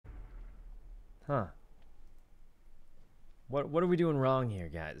Huh. What are we doing wrong here,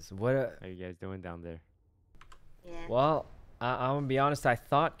 guys? What are you guys doing down there? Yeah. Well, I'm gonna be honest. I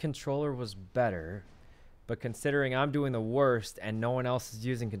thought controller was better, but considering I'm doing the worst and no one else is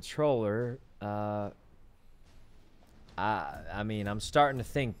using controller, I mean, I'm starting to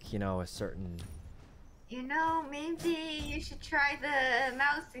think, you know, a certain. You know, maybe you should try the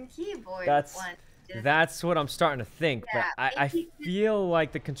mouse and keyboard one. That's what I'm starting to think, Yeah, but I feel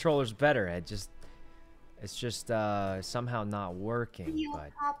like the controller's better. It's just somehow not working. You'll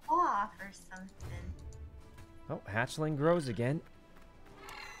but... pop off or something. Oh, hatchling grows again.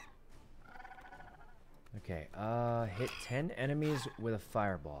 Okay, hit 10 enemies with a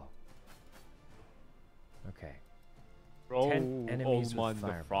fireball. Okay. Grow, 10 enemies with the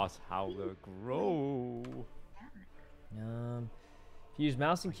fireball. frost howler, grow. If you use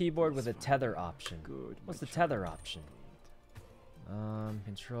mouse and keyboard with a tether option. Good. What's the tether option?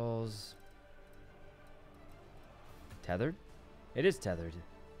 Controls. Tethered? It is tethered.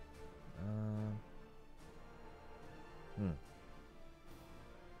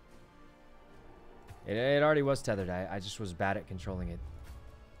 It already was tethered. I just was bad at controlling it.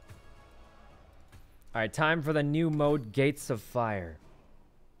 Alright, time for the new mode, Gates of Fire.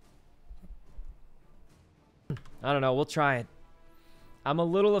 I don't know, we'll try it. I'm a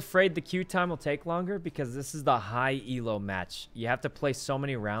little afraid the queue time will take longer because this is the high elo match. You have to play so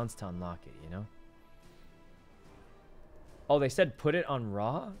many rounds to unlock it, you know? Oh, they said put it on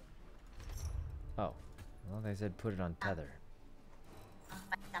raw? Oh. Well, they said put it on tether.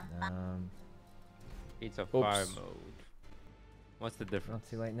 It's a fire mode. What's the difference? Not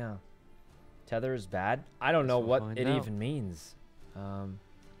too late now. Tether is bad? I don't know what it even means.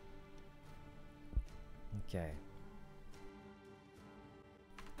 Okay.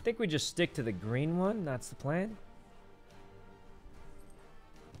 I think we just stick to the green one. That's the plan.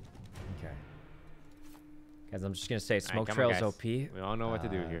 Okay. Guys, I'm just going to say smoke trail's OP. We all know what to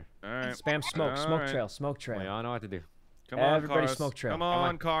do here. All right. Spam smoke. Smoke trail. Smoke trail. We all know what to do. Come on, everybody cars. smoke trail. Come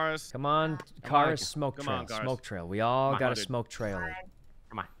on, cars. Come on, cars, smoke Come trail. on, cars. Smoke trail. We all got a smoke trail.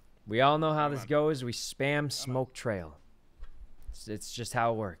 Come on. We all know how this goes. We spam smoke trail. It's just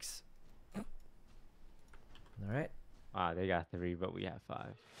how it works. All right. Ah, they got 3, but we have 5.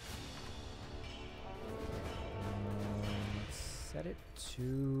 Let's set it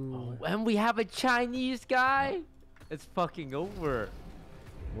to... Oh, and we have a Chinese guy? It's fucking over.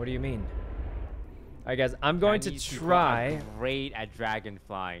 What do you mean? Alright, guys, I'm going Chinese to try... great at dragon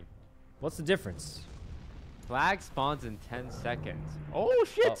flying. What's the difference? Flag spawns in 10 seconds. Oh,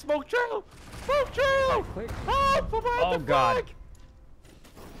 shit! Oh. Smoke trail! Smoke trail! Oh, God.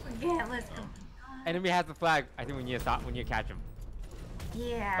 Yeah, let's go. Enemy has the flag. I think we need to stop. We need to catch him.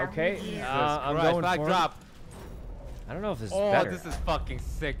 Yeah. Okay, I'm going flag for drop. I don't know if this is Oh, better. this is fucking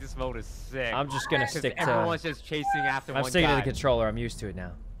sick. This mode is sick. I'm just gonna stick to... Everyone's just chasing after one guy. I'm sticking to the controller. I'm used to it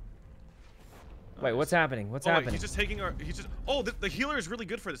now. Wait, what's happening? What's happening? He's just taking our... He's just... Oh, the healer is really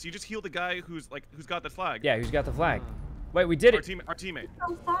good for this. You just heal the guy who's got the flag. Yeah, who's got the flag? Wait, we did it. Our teammate.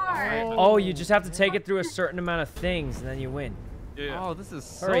 So far. Oh, you just have to take it through a certain amount of things, and then you win. Yeah. Oh, this is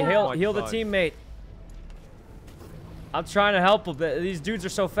so Hurry, much heal the fun. teammate. I'm trying to help him, but these dudes are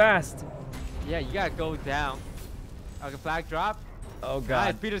so fast. Yeah, you gotta go down. Okay, flag drop. Oh, God.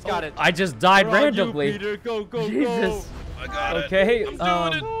 Nice, Peter's got it. I just died We're on randomly. you, Peter. Go, go, Jesus. go. I got it. Okay, I'm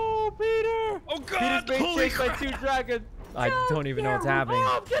doing it. Oh, Peter. Oh, God. Peter's being Holy chased by crap. 2 dragons. I don't even know what's happening.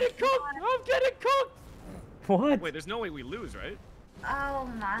 Oh, I'm getting cooked. I'm getting cooked. What? Wait, there's no way we lose, right? Oh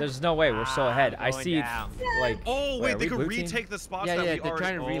my. There's no way. We're so ahead. I going see, down. like... Oh, are wait, they we could blue team? retake the spots Yeah, that yeah, we they're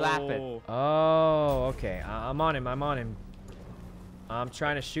already... trying to relap it. Oh, okay. I'm on him. I'm on him. I'm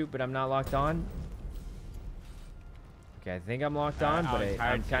trying to shoot, but I'm not locked on. Okay, I think I'm locked on, but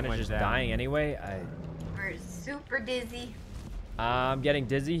I'm kind of just dying anyway. We're super dizzy. I'm getting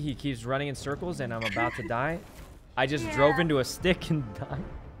dizzy. He keeps running in circles, and I'm about to die. I just drove into a stick and died.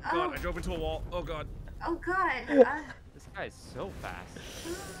 God, I drove into a wall. Oh, God. Oh God. This guy's so fast.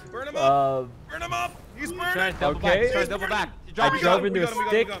 Burn him up. Burn him up. He's Trying burning. to double back. He's trying to double back. I drove into a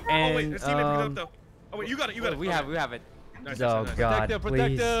stick, Oh, wait, and his teammate picked it up, though. Oh, wait, you got it. You got it. We have it. Nice, Oh, nice, nice. God,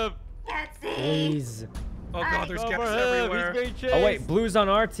 Protect him. please. Oh, God, there's gaps Over him. everywhere. He's being chased. Oh, wait, blue's on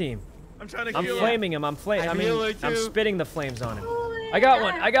our team. I'm trying to I'm heal him. flaming him. I'm healing spitting the flames on him. I got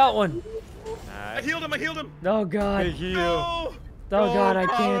one. I got one. I healed him. I healed him. Oh, God. Big heal. No. Oh, God, I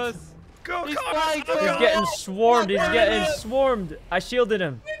can't. Go, He's Connor. flying. Oh, He's God. getting swarmed. He's getting swarmed. I shielded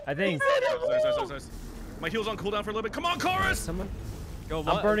him, I think. Nice. My heal's on cooldown for a little bit. Come on, Chorus. Someone? Go,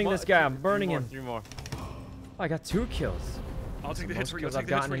 I'm burning this guy. I'm burning him. 3 more. Oh, I got 2 kills. I'll take the hits for you. I'll I've take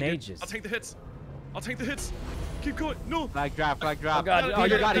the hits gotten for in you. ages. I'll take the hits. I'll take the hits. Keep going. No. Flag drop, flag drop. Oh god, oh,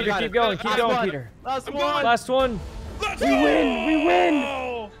 Peter, you got Peter, it, keep going, Peter. Last one. Last one. Let's We go! win, we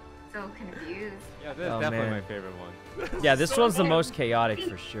win. So confused. Yeah, this is Oh, definitely man. my favorite one. Yeah, this So one's the fun. most chaotic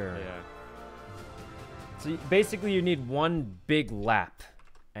for sure. Yeah. So basically you need one big lap.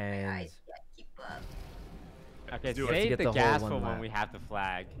 I And can't keep up. Okay, do it. save Get the the whole gas one for when lap. we have the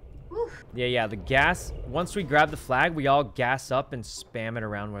flag. Oof. yeah, the gas, once we grab the flag, we all gas up and spam it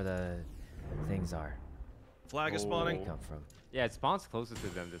around where the things are. Flag is Oh. Where they spawning. come from. Yeah, it spawns closer to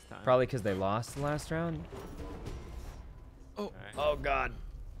them this time. Probably because they lost the last round. Oh. Alright. Oh god.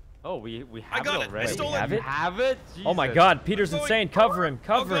 Oh, we have I got it it. I already. stole it. Have You it? have it? Oh my Jesus. god, Peter's going- insane. Cover him, Oh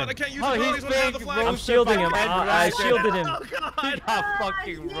cover god, I him. can't use Oh, the he's flags when I have the big, flag. I'm roasted shielding by him. Red I Dragon. shielded him. Oh He god. got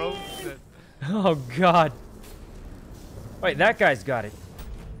fucking roasted. Oh god. Wait, that guy's got it.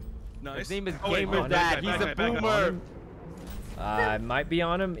 Nice. His name is Oh, wait, Gamer back, Dad. back, He's back, a back, back, back. boomer. I might be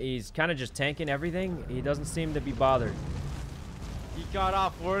on him. He's kind of just tanking everything. He doesn't seem to be bothered. He got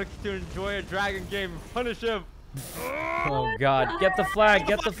off work to enjoy a dragon game. Punish him. Oh god, get the flag,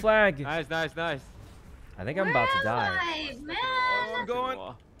 get the flag. Nice, nice, nice. I think I'm about to die. Where am I, man? I'm going.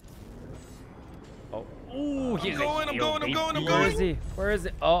 Oh, Ooh, he's I'm going. where is he? Where is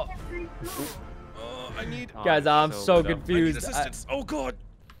it? Oh, I need. guys, I'm so I need confused. assistance. Oh god.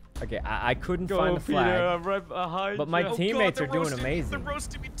 Okay, I couldn't Go, find the Peter, flag. I'm right behind But my you. Oh, teammates god, are doing They're amazing.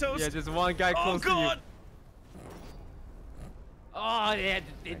 roasting me toast. Yeah, just one guy Oh close to you. god. Oh, yeah,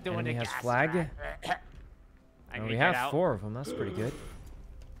 they're doing Enemy the has gas. flag. I And need we to get have out. 4 of them. That's pretty good.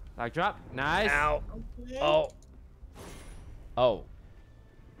 Flag drop. Nice. Ow. Oh. Oh.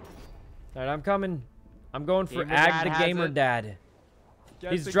 Alright, I'm coming. I'm going for Gamer Ag Dad the has Gamer it. Dad.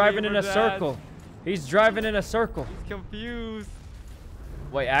 Get He's the driving in Gamer a Dad. circle. He's driving in a circle. He's confused.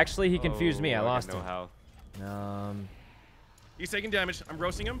 Wait, actually, he confused me. I got lost no him. health. He's taking damage. I'm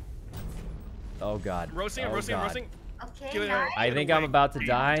roasting him. Oh god. I'm roasting. I'm Oh, roasting. I'm God. roasting. Okay, Get it. nice. I Get think away. I'm about to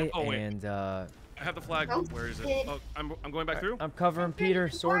die, Oh, wait. and I have the flag. Oh, Where is it? shit. Oh, I'm going back through. I'm covering Peter,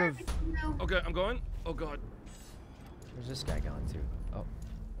 sort of. Okay, I'm going. Oh god. Where's this guy going to? Oh,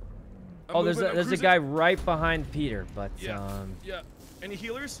 I'm oh, moving, I'm there's a cruising. guy right behind Peter, but Yeah. Yeah. Any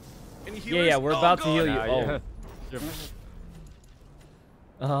healers? Any yeah, healers? yeah, we're Oh, about to God. heal you. Nah, Oh, you're-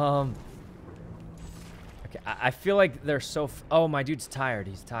 okay, I feel like they're so. Oh, my dude's tired.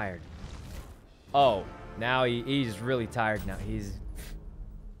 He's tired. Oh, now he's really tired now. He's.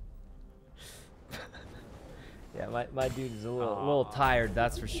 Yeah, my dude is a little tired.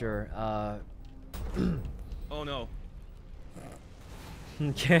 That's for sure. Oh no.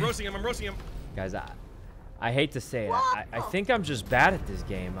 Okay. I'm roasting him. I'm roasting him. Guys, I hate to say it. I think I'm just bad at this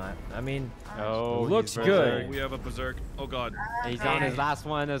game. I mean, Oh, looks he's good. berserk. We have a berserk. Oh god. He's on his last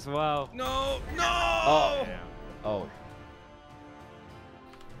one as well. No. No. Oh. Oh.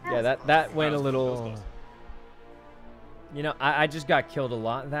 Yeah, that went a That was little. close. You know, I just got killed a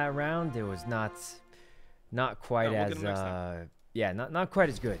lot that round. It was not quite Yeah, we'll get as him next time. yeah, not quite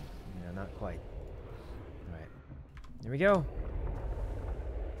as good. You know, not quite. All right, here we go.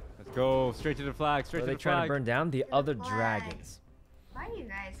 Let's go straight to the flag. Straight Are to they the trying flag. to burn down the other flag. dragons? Why are you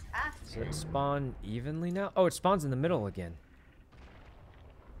guys Does faster? it spawn evenly now? Oh, it spawns in the middle again.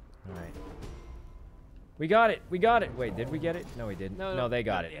 All right. We got it. We got it. Wait, did we get it? No, we didn't. No, they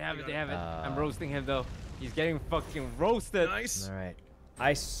got it. They have it. They have it. I'm Uh, roasting him though. He's getting fucking roasted. Nice. All right.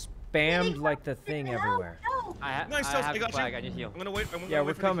 I spammed like the thing everywhere. No. Nice. I Toast. have I the got flag. you. I need heal. I'm gonna wait. I'm gonna Yeah, wait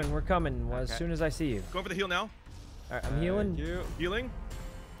we're for the- coming. We're coming. Well, as Okay. soon as I see you. Going for the heal now. All right, I'm healing. Thank you. Healing.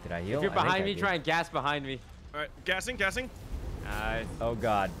 Did I heal? If you're I think behind I me, did. try and gas behind me. All right. Gassing. Gassing. Nice. Oh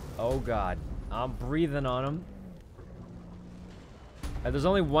god. Oh god. I'm breathing on him. There's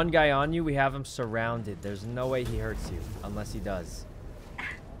only one guy on you. We have him surrounded. There's no way he hurts you unless he does.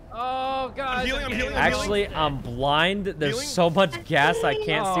 Oh god. I'm healing. I'm healing. Actually, I'm blind. There's Healing? so much gas I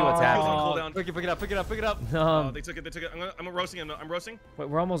can't see what's happening. Cool down. Pick it up. Pick it up. Pick it up. Oh, they took it. They took it. I'm roasting him. I'm roasting. Wait,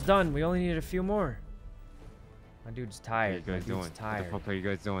 we're almost done. We only need a few more. My dude's What are you tired. My guys dude's doing? tired. What the fuck are you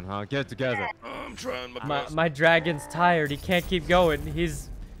guys doing, huh? Get it together. I'm trying my My, best. my dragon's tired. He can't keep going. He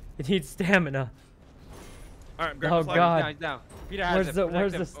needs stamina. All right. Grab Oh the flag. god. Down, down. Peter has Where's it. the Protect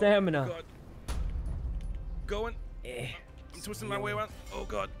where's him. the stamina? Oh, god. Going. Eh. I'm twisting my way around. Oh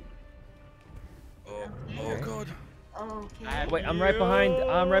god. Oh. Oh god. Okay. Wait, I'm right behind.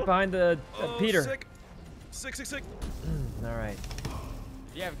 I'm right behind the Oh, Peter. Sick. Sick. Sick. Sick. All right.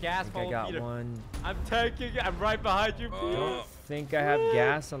 You have gas, I think follow I got Peter. one. I'm tanking. I'm right behind you. Oh. Don't think I have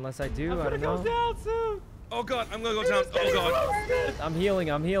gas unless I do. I'm I gonna don't go know. down soon. Oh god. I'm gonna go down. Oh god. I'm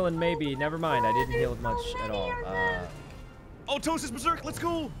healing maybe. Never mind. I didn't heal much at all. Oh, Toast is berserk. Let's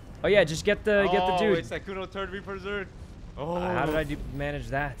go. Oh yeah, just get the dude. Wait, Sykkuno turned me berserk. Oh. How did I manage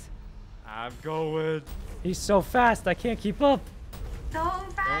that? I'm going. He's so fast. I can't keep up. So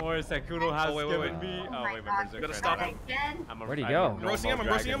fast. Don't worry, Sykkuno has wait. given me. Oh Oh, my wait, God, my you gotta stop him. again. Where'd he go? I'm roasting him. I'm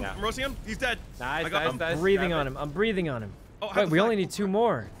roasting him. I'm roasting him. He's dead. Nice, I got him. nice. I'm breathing on him. I'm breathing on him. Oh, I have Wait, the we flag. only need 2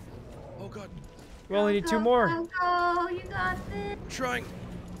 more. Oh god. We only need 2 Go, more. Go, you got this. I'm trying.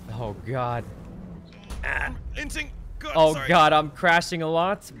 Oh god. I'm inting. God, Oh sorry. god, I'm crashing a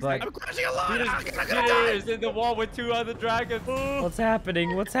lot, but I'm crashing a lot. Peter's, I'm gonna Peter die. is in the wall with 2 other dragons. what's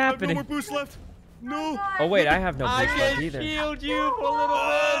happening? What's I have no happening? more boost left. No. Oh wait, I have no I boost left can either. shield you for a little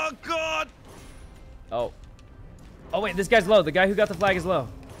Oh bit. god. Oh. Oh wait, this guy's low. The guy who got the flag is low.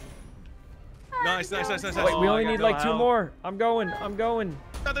 Nice. Wait, we Oh, only I got need no like 2 help. more. I'm going. I'm going.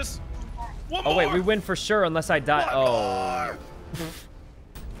 Got this. One Oh more. wait, we win for sure unless I die. One Oh. more.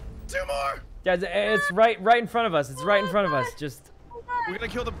 2 more. Guys, it's right in front of us. It's right in front of us. Just We're gonna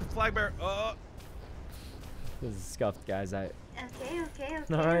kill the flag bearer. this is scuffed, guys. Okay.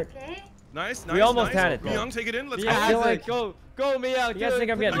 All right. Okay. Nice. We almost had it, though. Young, take it in. Let's Yeah, I feel go. like- go, Mia. You guys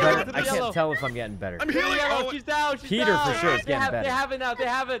think I'm getting yellow, better? to the I can't yellow. tell if I'm getting better. I'm To the healing. yellow. Oh, She's down. She's Peter down. for sure is getting better. They have it now. They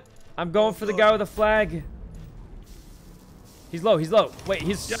have it. I'm going for the guy with the flag. He's low. He's low. Wait,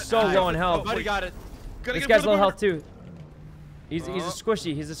 he's Yeah, so nice. low on health. Buddy got it. gotta This get guy's for the low boomer. health too. He's a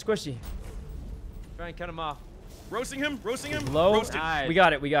squishy. He's a squishy. Try and cut him off. Roasting him. Roasting him. Low. Roasting. Nice. We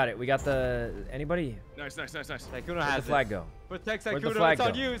got it. We got it. We got the anybody. Nice. Sykkuno Where'd has the flag go? Protect Where'd the Sykkuno. flag It's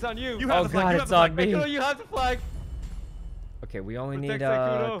on go? you. It's on you. You have Oh the flag. god, you have it's the flag. on me. Sykkuno, you have the flag. Okay, we only need Protect a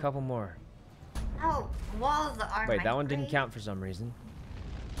Sykkuno. couple more. Oh, walls are. Wait, my that one didn't friend. count for some reason.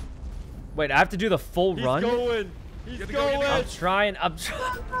 Wait, I have to do the full He's run. going. He's You have to go, you have to going. I'm trying. I'm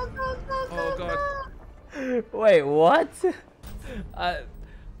trying. Oh god. Wait, what?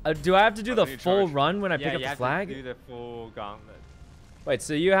 Do I have to do the I need full charge. run when I Yeah, pick up you the have flag? to do the full gauntlet. Wait,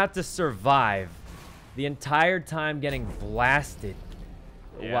 so you have to survive the entire time getting blasted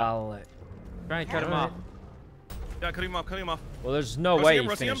Yeah. while... Try and cut him Alright. off. Yeah, cut him off. Cut him off. Well, there's no Roasting way him, he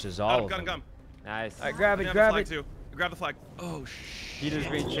roasting him. finishes Got all him, of got him, them. got him. Nice. Alright, grab I it, have grab the flag it. too. Grab the flag. Oh shit. Peter's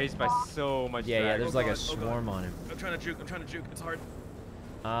being chased by so much Yeah, dragons. there's like a God, oh God. swarm on him. I'm trying to juke. I'm trying to juke. It's hard.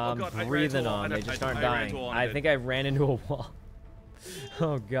 I'm God, I ran breathing into a wall. on. I They did- just I- aren't I ran dying. into a wall and I did. think I ran into a wall.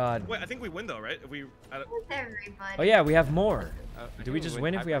 Oh god. Wait, I think we win though, right? If we. With everybody. Oh yeah, we have more. I Do think we just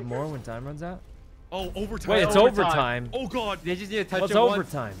win if we have more tiebreakers. when time runs out? Oh, overtime. Wait, it's overtime. overtime. Oh god. They just need to touch What's it once.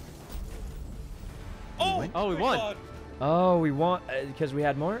 overtime? Oh. Oh, we my won. God. Oh, we want because we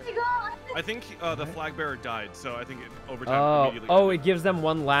had more. Oh my God. I think the flag bearer died, so I think overtime Oh, immediately. oh, it gives them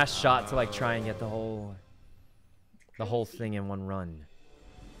one last shot to like try and get the whole thing in one run.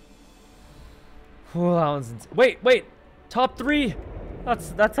 Oh, that one's wait, top 3.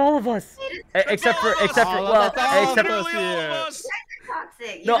 That's all of us. Except for Oh, that's all well, except of us Literally all of here. us.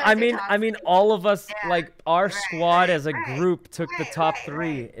 Toxic. You no, guys I are mean toxic. all of us, Yeah, like our right, squad as a right, group took the right, top right,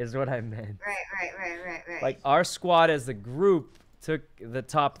 3 right. is what I meant. Right. Like our squad as a group took the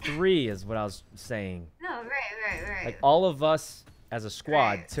top 3 is what I was saying. No, right. Like all of us as a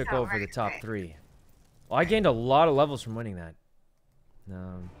squad Right. took No, over the right, top right. 3. Well, I gained a lot of levels from winning that.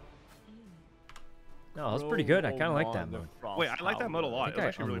 No, that was pretty good. I kind of like that mode. Wait, I like that mode a I lot. It think was I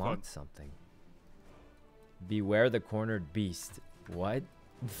actually really fun. unlocked something. Beware the cornered beast. What?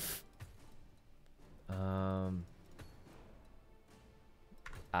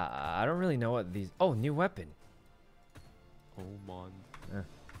 I don't really know what these. Oh, new weapon. Oh man.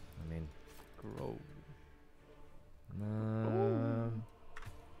 I mean, Grow.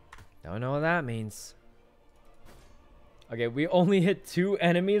 don't know what that means. Okay, we only hit 2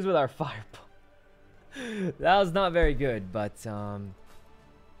 enemies with our fireball. That was not very good, but all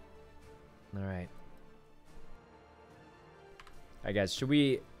right. Alright guys, should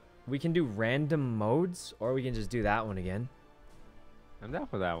we can do random modes or we can just do that one again. I'm down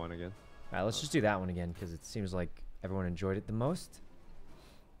for that one again. Alright, let's just do that one again because it seems like everyone enjoyed it the most.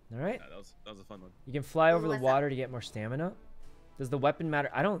 Alright. Yeah, that was a fun one. You can fly over the what's water to get more stamina. Does the weapon matter?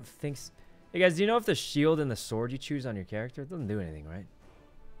 I don't think so. Hey guys, do you know if the shield and the sword you choose on your character, it doesn't do anything, right?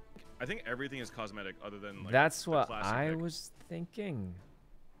 I think everything is cosmetic other than like. That's the what classic I pick. was thinking.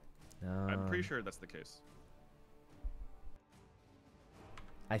 I'm pretty sure that's the case.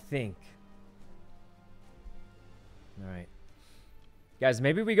 I think. All right. Guys,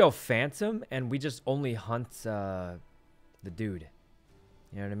 maybe we go Phantom and we just only hunt the dude.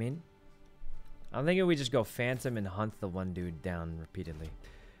 You know what I mean? I'm thinking we just go Phantom and hunt the one dude down repeatedly.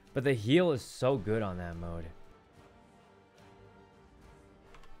 But the heal is so good on that mode.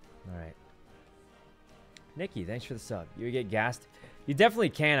 All right. Nikki, thanks for the sub. You would get gassed. You definitely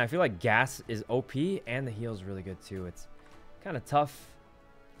can. I feel like gas is OP and the heal is really good too. It's kind of tough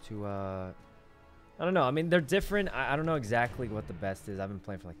to I don't know. I mean, they're different. I don't know exactly what the best is. I've been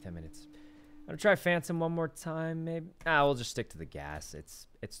playing for like 10 minutes. I'm gonna try Phantom one more time, maybe. Ah, we'll just stick to the gas.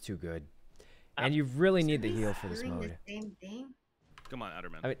 It's too good. And you really need the heal for this Doing mode. the same thing. Come on,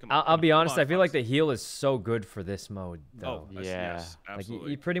 Outerman. I mean, Come on, I'll be honest. come on, I feel like Fox. the heal is so good for this mode, though. Oh, Yeah. yes, Like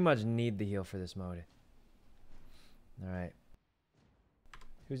absolutely. you pretty much need the heal for this mode. All right.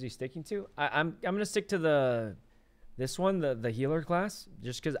 Who's he sticking to? I'm gonna stick to this one, the healer class,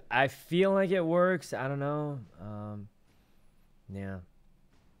 just because I feel like it works. I don't know. Yeah.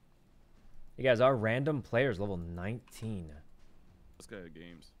 You guys, our random players level 19. Let's go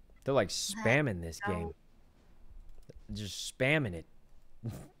games. They're like spamming this game. Just spamming it.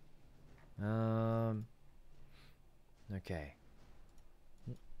 Okay.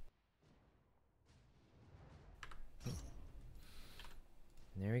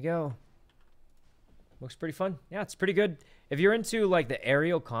 There we go. Looks pretty fun. Yeah, it's pretty good. If you're into like the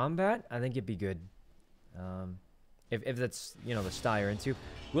aerial combat, I think it'd be good. If that's, you know, the style you're into.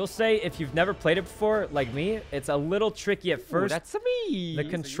 We'll say if you've never played it before, like me, it's a little tricky at first. Ooh, that's me. The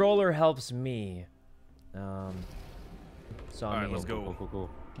controller helps me. So I mean, let's go. Cool.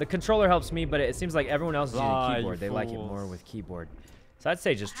 the controller helps me, but it seems like everyone else is using Ah, keyboard. you They like it fools. more with keyboard. So I'd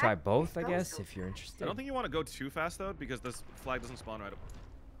say just try both, I guess, if you're interested. I don't think you want to go too fast though, because this flag doesn't spawn right up.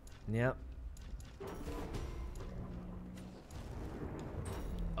 Yep.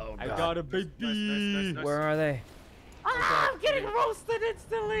 Oh, I God. got a baby. Nice. Where are they? I'm getting roasted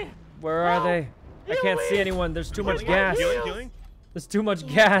instantly. Where are they? I can't see anyone. There's too much gas. Healing. There's too much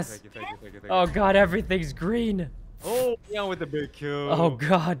gas. Thank you. Oh, God, everything's green. Oh, yeah, with the big kill. Oh,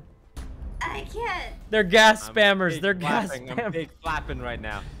 God. I can't. They're gas I'm spammers. big They're gas flapping. I'm spammers. big flapping right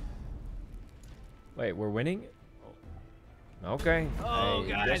now. Wait, we're winning? Okay. Oh, I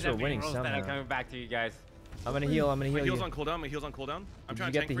guys, guess we're I'm being winning roasted. I'm somehow. coming back to you guys. I'm gonna heal. I'm gonna My heal heal's you. on cooldown. My heal's on cooldown. I'm Did trying you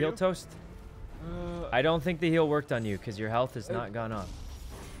to get tank the for heal you. toast? I don't think the heal worked on you because your health has not gone up.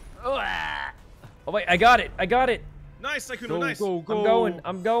 Oh wait, I got it. I got it. Nice, Sykkuno, Go, nice. go, go. I'm going.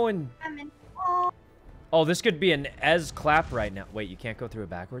 I'm going. I'm in. Oh, Oh, this could be an Ez clap right now. Wait, you can't go through it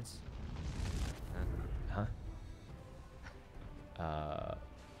backwards? Huh?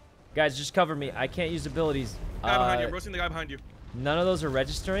 Guys, just cover me. I can't use abilities. Guy behind you. I'm roasting the guy behind you. None of those are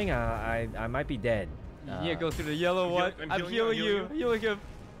registering. I might be dead. Yeah, go through the yellow one. I'm healing you, I'm Healing him.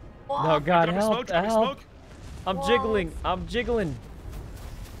 No, God, Drop me help, smoke, drop me help. smoke. I'm jiggling. I'm jiggling.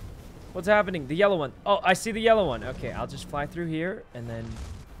 What's happening? The yellow one. Oh, I see the yellow one. Okay, I'll just fly through here and then...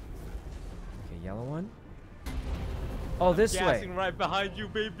 Okay, yellow one. Oh, this way. Gassing right behind you,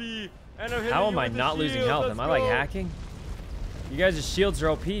 baby. And I'm hitting How you am I with the not losing shield. health? Let's Am I like go. hacking? You guys' shields are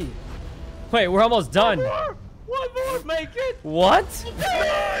OP. Wait, we're almost done. One more, make it. What?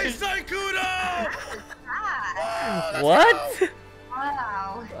 Nice, Sykkuno! God. What?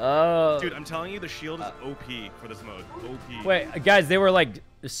 Wow. Oh. Dude, I'm telling you, the shield is OP for this mode. OP. Wait, guys, they were like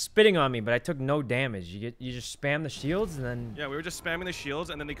spitting on me, but I took no damage. You just spam the shields and then... Yeah, we were just spamming the shields,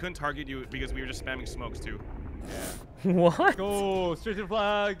 and then they couldn't target you because we were just spamming smokes too. What? Go straight to the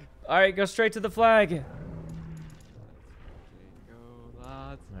flag. All right, go straight to the flag. Go,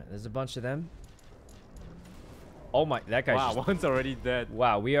 lads. All right, there's a bunch of them. Oh my, that guy's Wow, just... one's already dead.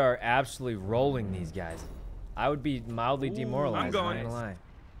 Wow, we are absolutely rolling these guys. I would be mildly demoralized. I'm going. Not gonna lie.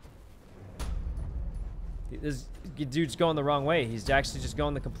 This dude's going the wrong way. He's actually just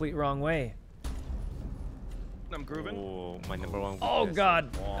going the complete wrong way. I'm grooving. Oh, my number one. Oh weakness.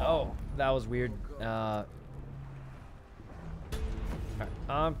 God. Wow. Oh, that was weird.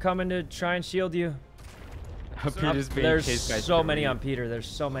 I'm coming to try and shield you. Peter's being There's chased by so many three. on Peter. There's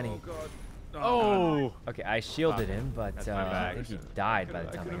so many. Oh god. Oh. Okay, I shielded him, but That's my I bag. think he died by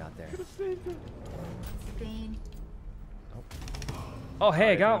the time I got there. Spain. Oh,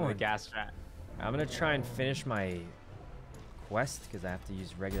 hey, I got The one. gas trap. I'm gonna try and finish my quest because I have to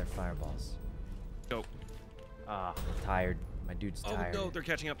use regular fireballs. Go. Ah. I'm tired. My dude's Oh tired. no, they're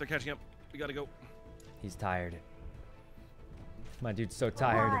catching up. They're catching up. We gotta go. He's tired. My dude's so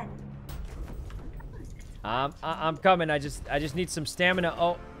tired. I'm coming. I just need some stamina.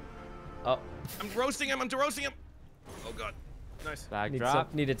 Oh. I'm roasting him. I'm roasting him. Oh god. Nice. Flag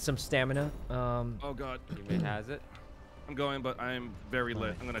drop. Needed some stamina. Oh god. Teammate has it. I'm going, but I'm very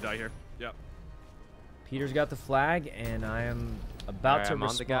lit. I'm gonna die here. Yep. Peter's got the flag, and I am about Alright, to I'm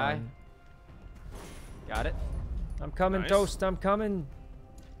on the guy. respawn. Got it. I'm coming, Nice. Toast. I'm coming.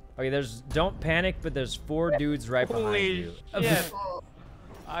 Okay, don't panic, but there's 4 dudes right behind Holy you. shit. Oh,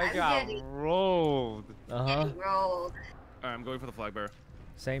 I I'm got getting- rolled. Uh-huh. getting rolled. Alright, I'm going for the flag bearer.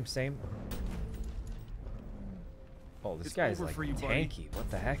 Same. Oh, this It's guy's over like for you, buddy. tanky. What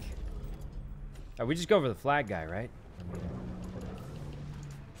the heck? We just go over the flag guy, right? I mean,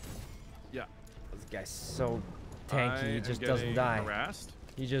 Yeah. this guy's so I tanky, he am just getting doesn't die. Harassed.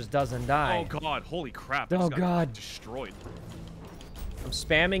 He just doesn't die. Oh god, holy crap. Oh This guy god. Destroyed. I'm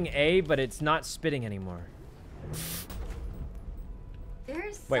spamming A, but it's not spitting anymore.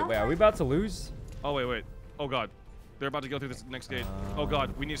 Wait, are we about to lose? Oh, wait. Oh god. They're about to go through this next gate. Oh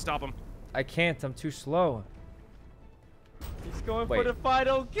god, we need to stop them. I can't, I'm too slow. He's going for the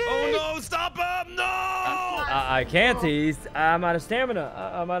final gate. Oh no, stop him! No! I can't, I'm out of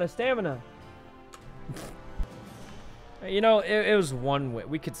stamina. I'm out of stamina. You know, it was one way.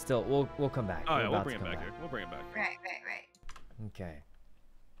 We could still, we'll come back. Oh yeah, we'll bring it back here. We'll bring it back. Right. Okay.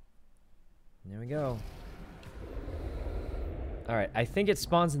 There we go. All right, I think it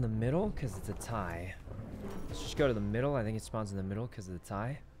spawns in the middle because it's a tie. Let's just go to the middle. I think it spawns in the middle because of the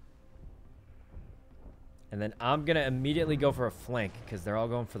tie. And then I'm going to immediately go for a flank because they're all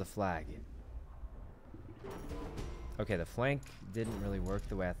going for the flag. Okay, the flank didn't really work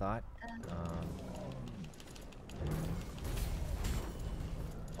the way I thought.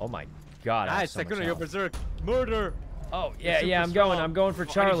 Oh my god. Nice, Sykkuno, you're berserk. Murder. Oh, yeah, I'm going for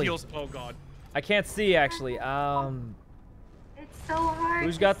Charlie. Oh god. I can't see actually. It's so hard.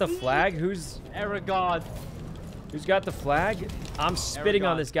 Who's got the flag? Who's Aragon? Who's got the flag? I'm spitting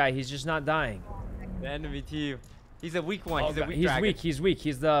on this guy. He's just not dying. The enemy team. He's a weak one. Oh, he's a weak he's dragon. weak. He's weak.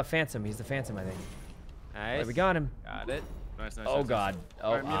 He's the Phantom. He's the Phantom, I think. Nice. Right, we got him. Got it. Nice. Oh god.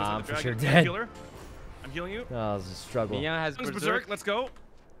 Oh, Alright, I'm for sure dragon. dead. I'm healing you. Oh, this is a struggle. Mian has berserk. Let's go.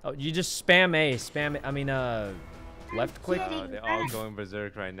 Oh, you just spam A. Spam it. I mean, left click. They're all going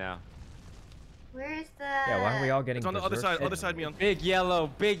berserk right now. Where's the... Yeah, why are we all getting It's on the other berserk? side. Other side, Mian. Big yellow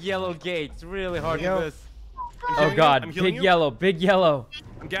gate. It's really hard to miss. Oh god, big yellow, big yellow.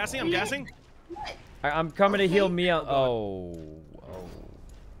 I'm gassing. I'm coming to heal Mia. Oh.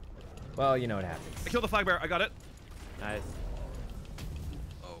 Well, you know what happens. I killed the flag bearer. I got it. Nice.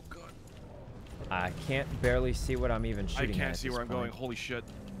 Oh god. I can't barely see what I'm even shooting at. I can't see this where I'm point. going. Holy shit.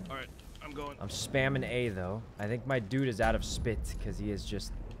 All right, I'm going. I'm spamming A though. I think my dude is out of spit because he is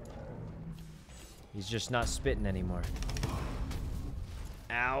just. He's just not spitting anymore.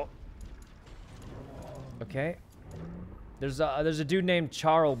 Ow. Okay. There's a dude named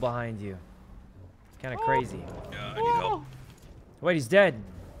Charles behind you. Kind of crazy. Yeah, I need help. Wait, he's dead.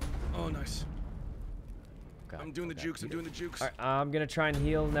 Oh, nice. God, I'm doing the jukes. All right, I'm gonna try and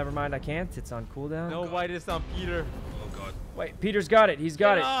heal. Never mind, I can't. It's on cooldown. No whitest on Peter. Oh god. Wait, Peter's got it. He's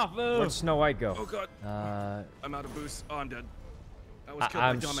got it. Off, Where'd Snow White go? Oh god. I'm out of boost. Oh, I'm dead. I was killed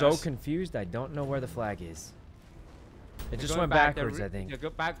I'm by so dumbass. confused. I don't know where the flag is. It just Going went back, backwards, I think.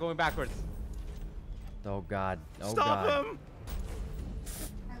 They're going backwards. Oh god. Oh Stop god. him.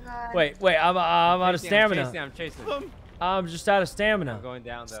 Wait, I'm out of stamina. I'm chasing. I'm just out of stamina. I'm going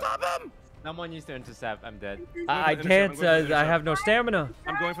down though. Stop him. Someone needs to intercept. I'm dead. I can't. I have no stamina.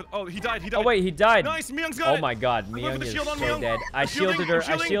 I'm going for. Oh, he died. Oh wait, he died. Nice. Myung's got it. Oh my god, I'm going Myung for the is shield on so Myung. dead. I I'm shielded her.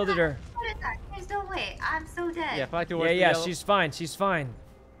 I shielded her. There's no way. I'm so dead. Yeah, fly towards the Yeah, yellow. she's fine. She's fine.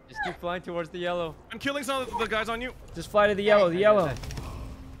 Just keep flying towards the yellow. I'm killing some of the guys on you. Just fly to the yellow. The yellow.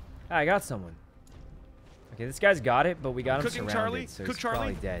 Ah, I got someone. Okay, this guy's got it, but we got him Cooking surrounded, Charlie. so Cook he's Charlie.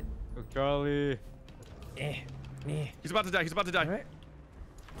 probably dead. Cook Charlie. He's about to die. He's about to die. All right.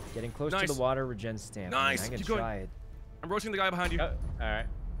 Getting close Nice. to the water, regen stamina. Nice. I can Keep going. try it. I'm roasting the guy behind you. All right.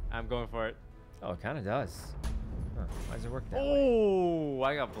 I'm going for it. Oh, it kind of does. Huh, why does it work that way? Oh,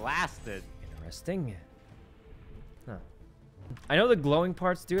 I got blasted. Interesting. Huh. I know the glowing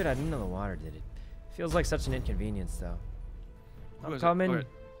parts do it. I didn't know the water did it. Feels like such an inconvenience, though. Who I'm is it? coming. Alright.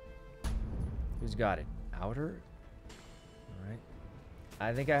 Who's got it? Outer? Alright.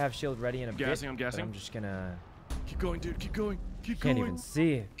 I think I have shield ready in a bit. I'm but gassing. I'm just gonna... Keep going, dude. Keep going. Keep Can't going. even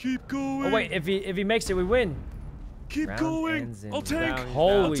see. Keep going. Oh, wait. If he makes it, we win. Keep Round going. ends in I'll take. round.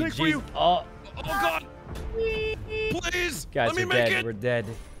 Holy I'll take for jeez. you. Oh, Oh god. Please. guys, Let me we're make dead. it. We're dead.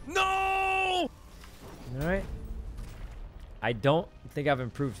 No. Alright. I don't think I've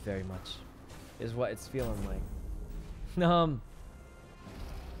improved very much. Is what it's feeling like. We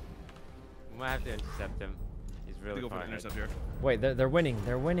might have to intercept him. He's really Go for far the ahead. intercept here. Wait, they're winning.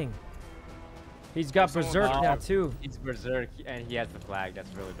 They're winning. He's got Someone berserk block now him. too. He's berserk and he has the flag.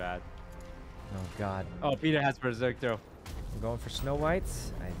 That's really bad. Oh god. Oh, Peter has berserk though. I'm going for Snow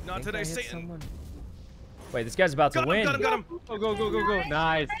Whites. I Not think today, I hit Satan. someone. Wait, this guy's about to Got him. win. Got him. Got him. Oh, go.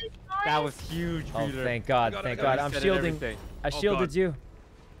 Nice. That was huge, Oh, Peter. thank God. got it, Thank I got God. it. I'm Resetted shielding. everything. I Oh, shielded God. you.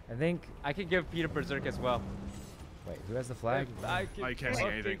 I think. I can give Peter berserk as well. Wait, who has the flag? I can't see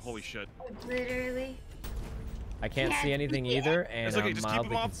anything. Holy shit. Literally. I can't see anything either, and It's okay, I'm just keep him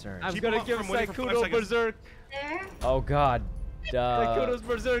mildly off. concerned. I'm Keep gonna him up give from waiting for 5 Sykkuno seconds. berserk. There. Oh God. Sykkuno's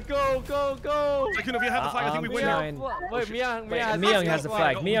berserk. Go. Sykkuno, if you have the flag, I think we win now. trying. Wait, Myung Wait, has Myung has the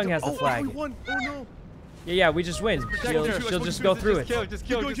flag. Oh, Myung has the oh, flag. we won. Oh no. Yeah, we just win. She'll just go through it. Just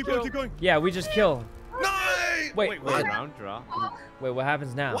kill. Keep going. Yeah, we just kill. Nice! Wait, What? Round draw. Wait, what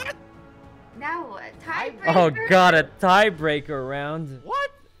happens now? What? Now what? Tiebreaker? Oh god, a tiebreaker round.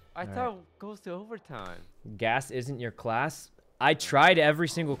 What? I thought it goes to overtime. Gas isn't your class? I tried every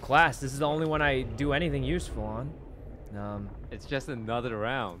single class. This is the only one I do anything useful on. It's just another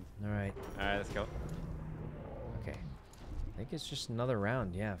round. Alright. Alright, let's go. Okay. I think it's just another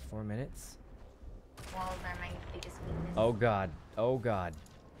round. Yeah, 4 minutes. Walls are my biggest weakness. Oh god. Oh god.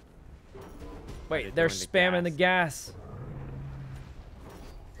 Wait, they're doing the spamming the gas.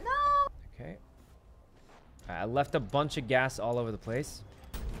 No! Okay. I left a bunch of gas all over the place.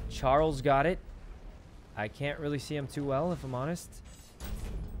 Charles got it. I can't really see him too well, if I'm honest.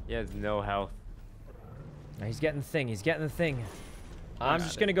 He has no health. Now he's getting the thing. He's getting the thing. I'm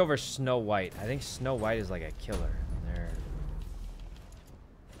just going to go for Snow White. I think Snow White is like a killer.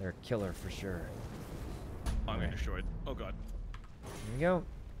 They're a killer for sure. I'm getting destroyed. Oh god. Here we go.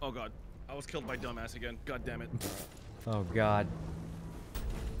 Oh god. I was killed by dumbass again. God damn it. Oh god.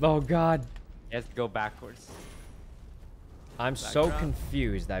 Oh god. He has to go backwards. I'm so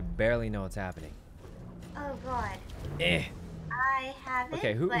confused. I barely know what's happening. Oh god. Eh. I have it.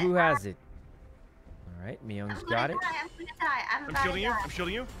 Okay, who has it? All right, Myung's got it. I'm gonna die. I'm shielding you. I'm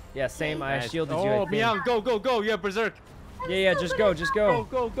shielding you. Yeah, same. I shielded you. Oh, Myung, go. Yeah, berserk. Yeah, just go.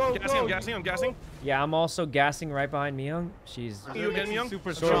 Go. I'm gassing. Yeah, I'm also gassing right behind Myung. She's You again, Myung?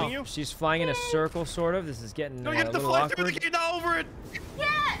 super sort strong. of, she's flying in a circle, sort of. This is getting No, you a have to little fly through awkward. the gate, not over it. Yeah,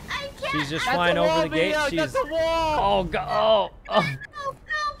 I can't. She's just flying over the gate. She's. Oh god. Oh. Help!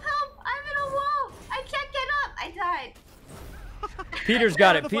 I'm in a wall. I can't get up. I died. Peter's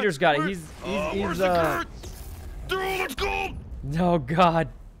got it. Peter's got it. He's Where's the cart? Dude, let's go. Oh god.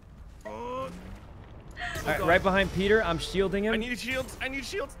 Oh, Alright, right behind Peter. I'm shielding him. I need shields. Nice.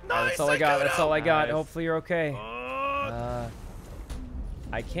 That's all I got. That's all I got. Nice. Hopefully you're okay. I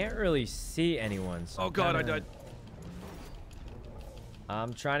can't really see anyone. So Oh god, I died.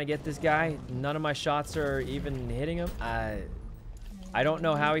 I'm trying to get this guy. None of my shots are even hitting him. I don't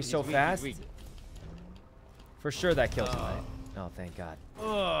know how he's so fast. For sure that kills him. Oh, thank god.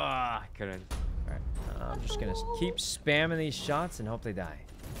 I couldn't. Alright. I'm just gonna keep spamming these shots and hope they die.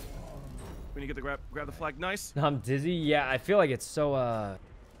 When you get the grab the flag, nice. I'm dizzy. Yeah, I feel like it's so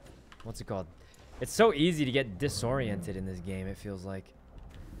what's it called? It's so easy to get disoriented in this game, it feels like.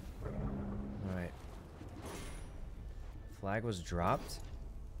 Alright. Flag was dropped.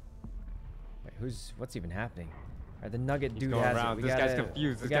 Wait, what's even happening? Alright, the nugget dude has it. This guy's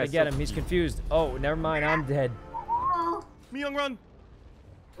confused. We gotta get him. He's confused. Oh, never mind. I'm dead. Oh, Myung, run.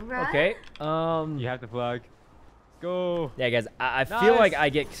 run. Okay. You have the flag. Go. Yeah, guys. I feel like I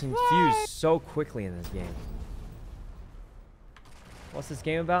get confused so quickly in this game. What's this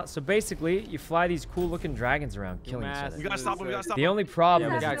game about? So basically, you fly these cool-looking dragons around, killing each other. We gotta stop him. The only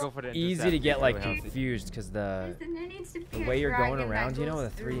problem we is gotta it's go for the easy to get like intercept. confused because the There needs to be the a way you're going dragon around, that you know, goes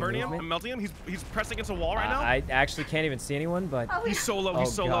with the 3D through. Burning him. movement. I'm melting him. He's pressing against a wall right now. I actually can't even see anyone, but Oh, He's so low. He's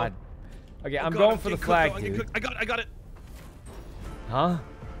oh so god. low. Okay, Oh, I'm God, going for the getting flag, cooked, though. I'm dude. getting cooked. I got it. Huh?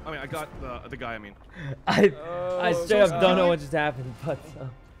 I mean, I got the guy. I mean. I straight up don't know what just happened, but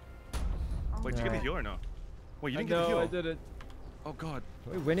Wait, did you get the Alright. heal or no? Wait, you I didn't get the heal. know, I did it. Oh god.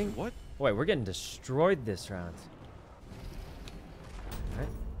 are we winning? What? Wait, we're getting destroyed this round. Alright.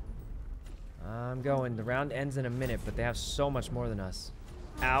 I'm going. The round ends in a minute, but they have so much more than us.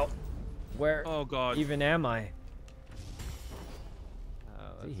 Ow. Where Oh god. even am I?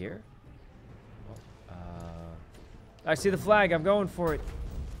 Is he here? I see the flag. I'm going for it.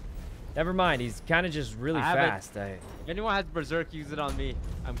 Never mind. He's kind of just really I have it. fast. If anyone has berserk, use it on me.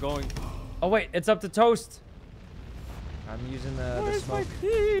 I'm going. Oh wait, it's up to Toast. I'm using the smoke.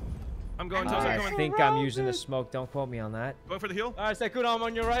 I'm going to. I think I'm using the smoke. Don't quote me on that. Going for the heal. All right, Sykkuno, I'm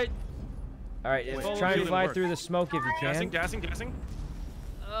on your right. All right, Wait, try and healing fly work. through the smoke if you can. Gassing.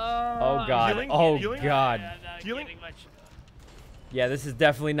 Oh god. Healing? Oh Healing? god. Healing. Yeah, this is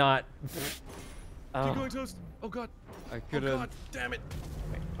definitely not. Keep Oh. going, Toast. Oh god. I Oh couldn't. god. Damn it.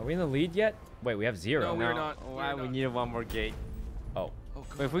 Are we in the lead yet? Wait, we have 0. No, we're not. Why we needed one more gate. Oh. Oh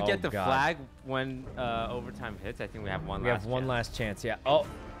But god. if we Oh, get the God. flag when overtime hits, I think we have one We last have one chance. last chance. Yeah. Oh.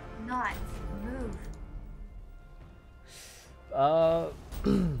 Not move.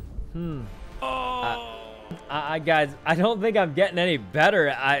 Guys, I don't think I'm getting any better.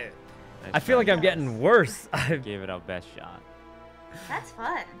 I feel like I'm getting worse. Gave it our best shot. That's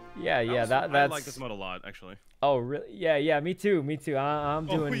fun. Yeah, that's. I like this mode a lot, actually. Oh, really? Yeah, me too. I'm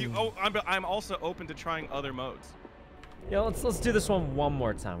doing. I'm also open to trying other modes. Yeah, let's do this one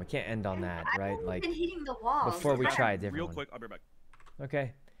more time. We can't end on that, right? I've Like been hitting the walls. before we try a different Real one. quick, I'll be right back.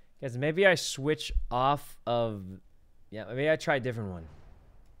 Okay. Guys, maybe I switch off of... Yeah, maybe I try a different one.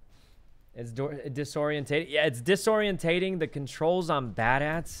 It's disorientating. Yeah, it's disorientating. The controls I'm bad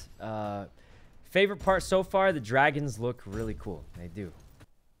at. Favorite part so far, the dragons look really cool. They do.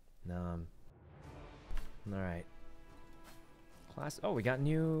 Alright. Class. Oh, we got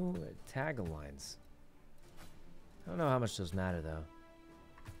new taglines. I don't know how much those matter, though.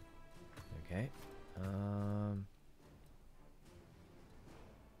 Okay.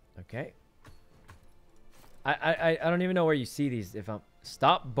 Okay. I don't even know where you see these. If I'm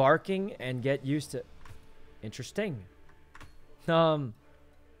stop barking and get used to. Interesting. I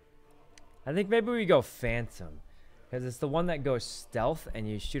think maybe we go Phantom, because it's the one that goes stealth and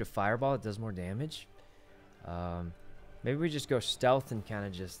you shoot a fireball. It does more damage. Maybe we just go stealth and kind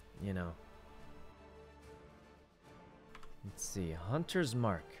of just, you know. Let's see. Hunter's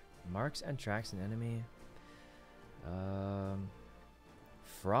Mark. Marks and tracks an enemy.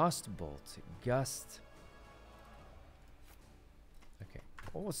 Frostbolt. Gust. Okay.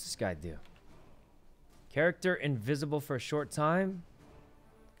 What will this guy do? Character invisible for a short time.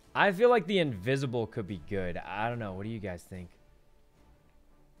 I feel like the invisible could be good. I don't know. What do you guys think?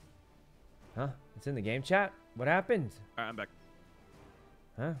 Huh? It's in the game chat? What happened? Alright, I'm back.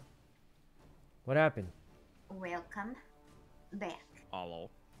 Huh? What happened? Welcome back. Oh, lol.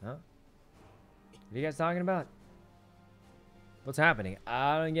 Huh? What are you guys talking about? What's happening?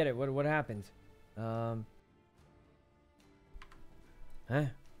 I don't get it. What happened? Huh?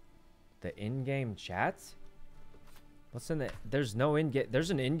 The in-game chat? What's in the... There's no in-game... There's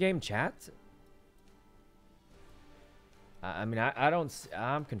an in-game chat? I mean, I don't...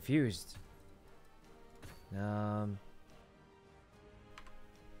 I'm confused. Huh?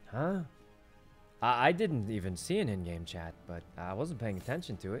 I didn't even see an in-game chat, but I wasn't paying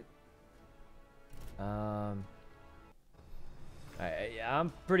attention to it. I'm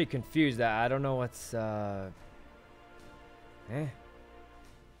pretty confused. I don't know what's...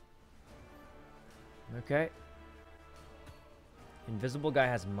 Okay. Invisible guy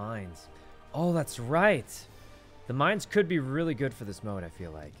has mines. Oh, that's right. The mines could be really good for this mode, I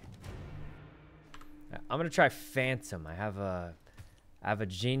feel like. I'm gonna try Phantom. I have a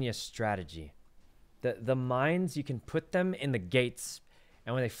genius strategy. The mines, you can put them in the gates,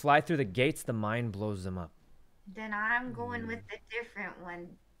 and when they fly through the gates, the mine blows them up. Then I'm going with the different one.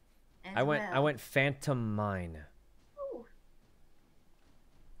 I went Phantom Mine. Ooh.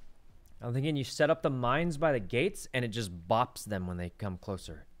 I'm thinking you set up the mines by the gates, and it just bops them when they come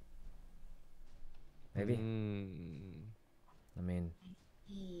closer. Maybe. I mean.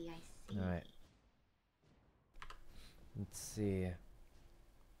 I see. All right. Let's see.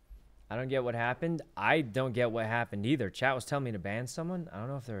 I don't get what happened. I don't get what happened either. Chat was telling me to ban someone. I don't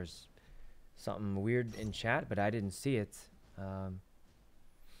know if there's something weird in chat, but I didn't see it.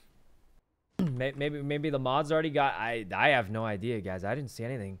 Maybe the mods already got... I have no idea, guys. I didn't see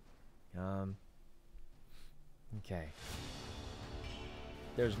anything. Okay.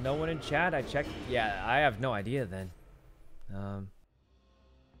 There's no one in chat. I checked. Yeah, I have no idea then. All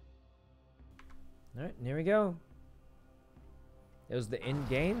right, here we go. It was the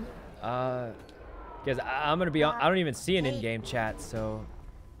in-game. Because I'm gonna be on. I don't even see an in-game chat, so.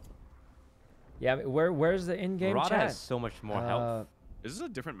 Yeah, I mean, where's the in-game chat? Has so much more health. Is this a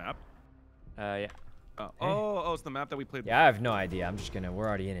different map? Yeah. Oh, it's the map that we played. Yeah, I have no idea. I'm just gonna. We're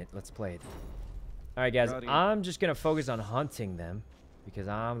already in it. Let's play it. All right, guys. I'm just gonna focus on hunting them because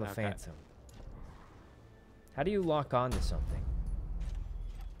I'm the Phantom. How do you lock on to something?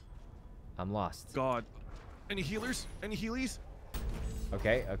 I'm lost. God. Any healers? Any healies?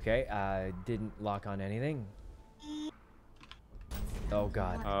 Okay, okay. I didn't lock on anything. Oh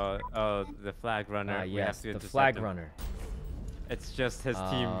God. Oh, the flag runner. Yes, the flag runner. It's just his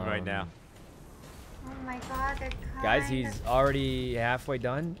team right now. Oh my God, they're guys, he's already halfway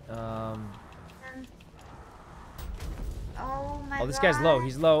done. Oh my God. Oh, this guy's low.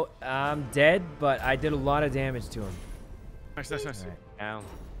 He's low. I'm dead, but I did a lot of damage to him. Nice, nice, nice. Ow. All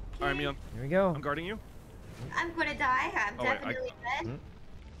right, Mion. Here we go. I'm guarding you. I'm gonna die. I'm definitely dead.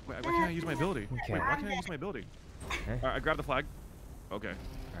 Wait, why can't I use my ability? Okay. Wait, why can't I use my ability? All right, I grabbed the flag. Okay.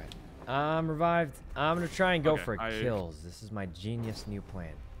 All right. I'm revived. I'm gonna try and go for kills. I... This is my genius new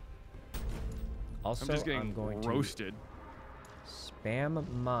plan. Also, I'm just getting going roasted. To spam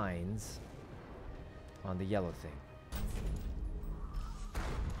mines on the yellow thing.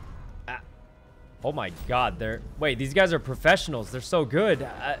 Ah. Oh my God! Wait, these guys are professionals. They're so good.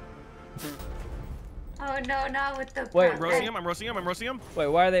 Oh no, not with the. Wait, I'm roasting him. I'm roasting him. I'm roasting him. Wait,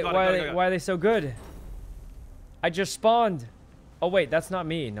 why are they? Why are they so good? I just spawned. Oh wait, that's not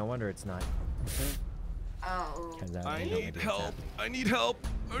me. No wonder it's not. Oh. I need help. I need help.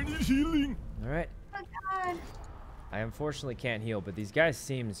 I need healing. All right. Oh God. I unfortunately can't heal, but these guys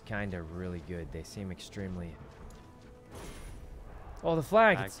seems kind of really good. They seem extremely... Oh, the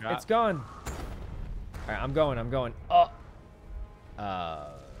flag. It's gone. All right, I'm going. Oh.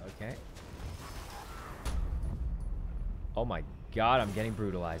 Okay. Oh my God, I'm getting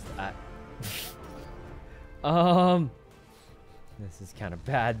brutalized. This is kind of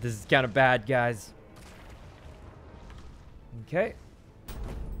bad. Guys. Okay.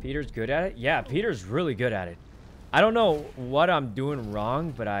 Peter's good at it. Yeah, Peter's really good at it. I don't know what I'm doing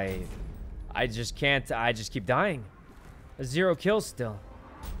wrong, but I just can't. I just keep dying. 0 kills still.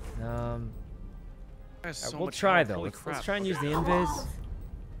 So we'll try though. Let's try and use the invis.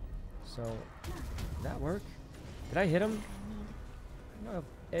 So, did that work? Did I hit him? I don't know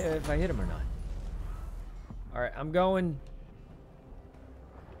if I hit him or not. All right, I'm going.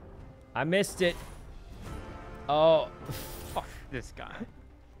 I missed it. Oh, fuck this guy.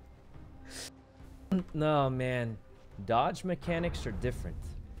 No, man. Dodge mechanics are different.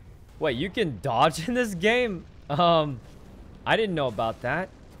 Wait, you can dodge in this game? I didn't know about that.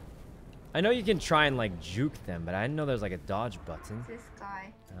 I know you can try and like juke them, but I didn't know there's like a dodge button. This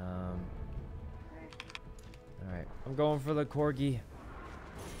guy. All right, I'm going for the corgi.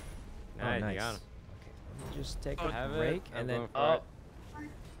 Nice, oh, nice. You got him. Okay, let me just take a break and then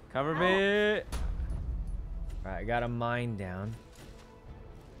cover me. All right, I got a mine down.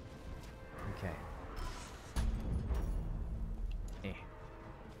 Okay.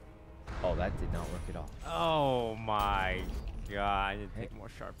 Oh, that did not work at all. Oh my God! I need to take more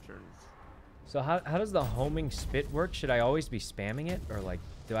sharp turns. So how does the homing spit work? Should I always be spamming it, or like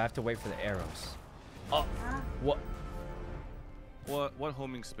do I have to wait for the arrows? Oh, what? What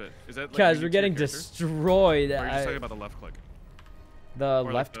homing spit? Is that? Guys, we're getting destroyed. Or are you just talking about the left click? The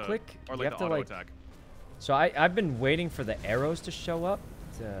left click? Or you like have the to auto like. attack. So I've been waiting for the arrows to show up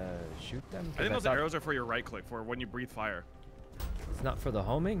to shoot them. I think those arrows are for your right click, for when you breathe fire. It's not for the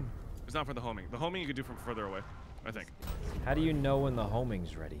homing? It's not for the homing. The homing you can do from further away, I think. How do you know when the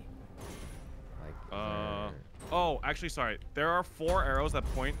homing's ready? Like, oh, actually, sorry. There are 4 arrows that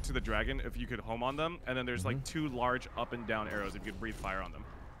point to the dragon if you could home on them, and then there's like 2 large up and down arrows if you could breathe fire on them.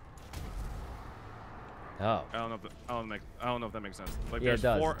 Oh. I don't know if that makes sense. Like, yeah, it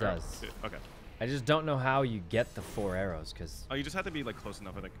does. Four it does. Okay. I just don't know how you get the 4 arrows, because... Oh, you just have to be like close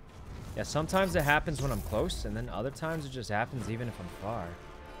enough, I think. Yeah, sometimes it happens when I'm close, and then other times it just happens even if I'm far.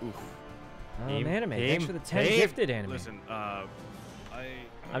 Oof. Anime, thanks for the 10 gifted anime. Listen,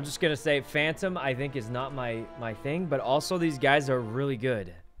 I'm just gonna say Phantom I think is not my thing, but also these guys are really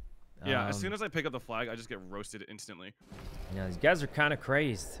good. Yeah, as soon as I pick up the flag, I just get roasted instantly. Yeah, these guys are kind of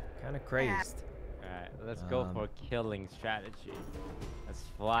crazed. Alright, let's go for killing strategy. Let's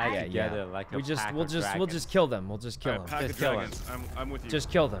fly together like a pack we'll just kill them. We'll just kill them. Pack of dragons. I'm with you. Just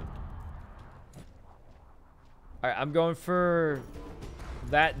kill them. All right, I'm going for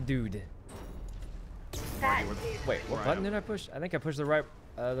that dude. Wait, what button did I push? I think I pushed the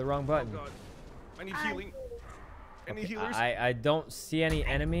wrong button. Oh God. I need healing. Any healers? I don't see any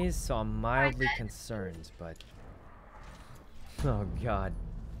enemies, so I'm mildly concerned, but... Oh, God.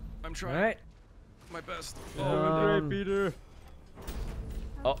 I'm trying. All right. My best. Oh, Peter.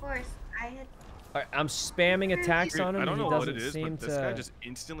 Of course, I had... All right, I'm spamming attacks on him. I don't know what it is, seem but this guy just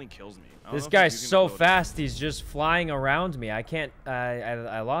instantly kills me. This guy's so fast, he's just flying around me. I can't...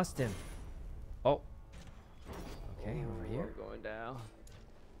 I lost him. Oh. Okay, over here. We're going down.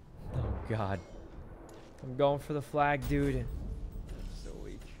 Oh, God. I'm going for the flag, dude. I'm so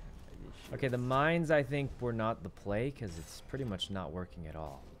weak. Okay, the mines, I think, were not the play, because it's pretty much not working at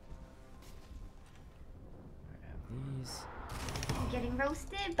all. I have these. I'm getting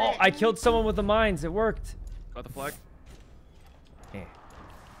roasted, but... Oh, I killed someone with the mines. It worked. Got the flag? Yeah.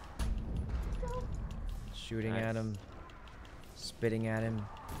 Shooting at him. Spitting at him.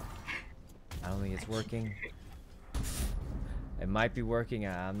 I don't think it's working. It might be working.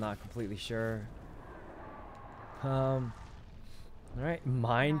 I'm not completely sure. All right,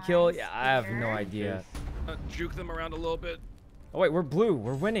 mine kill. Yeah, I have no idea. Juke them around a little bit. Oh wait, we're blue.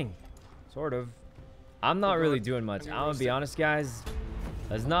 We're winning, sort of. I'm not really doing much. I'm gonna be honest, guys.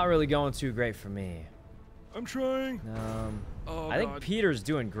 It's not really going too great for me. I'm trying. I think Peter's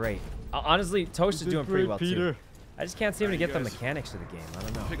doing great. Honestly, Toast is doing pretty well too. I just can't seem to get the mechanics of the game. I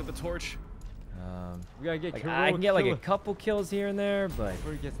don't know. Pick up the torch. We gotta get I can get like a couple kills here and there, but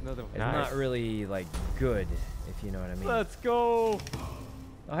before he gets another one. It's not really like good, if you know what I mean. Let's go.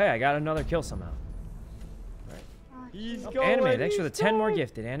 Oh hey, I got another kill somehow. Right. He's going. Anime, thanks for the 10 more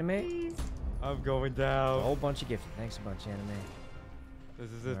gifted. Anime. I'm going down. A whole bunch of gifted. Thanks a bunch, Anime.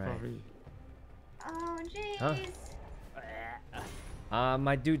 This is it, probably. Oh jeez. Huh?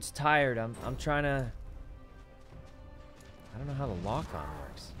 My dude's tired. I'm trying to... I don't know how the lock-on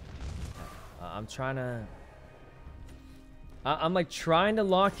works. I'm trying to... I'm like trying to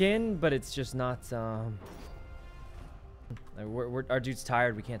lock in, but it's just not... our dude's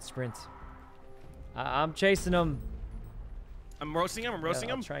tired. We can't sprint. I'm chasing him. I'm roasting him. I'm roasting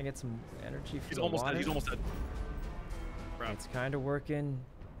him. I'm trying to get some energy from He's almost dead. He's almost dead. Crap. It's kind of working.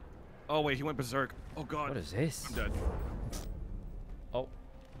 Oh wait, he went berserk. Oh god. What is this? I'm dead. Oh.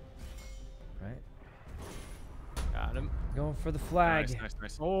 Right. Got him. Going for the flag. Nice, nice,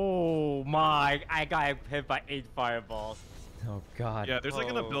 nice. Oh my! I got hit by 8 fireballs. Oh god. Yeah, there's like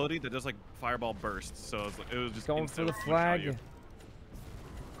an ability that does like fireball bursts, so it was just going for the instant flag.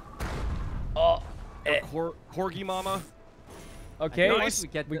 Oh, corgi mama. Okay, nice.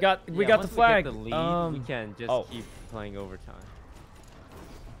 we got the flag. We can just keep playing overtime.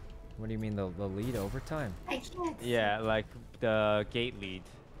 What do you mean the lead overtime? I can't. Yeah, like the gate lead,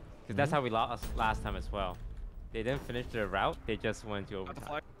 because that's how we lost last time as well. They didn't finish their route; they just went to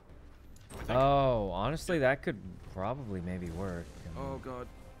overtime. Oh, honestly, that could probably maybe work. Oh god.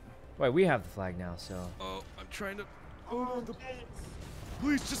 Wait, we have the flag now, so. Oh, I'm trying to.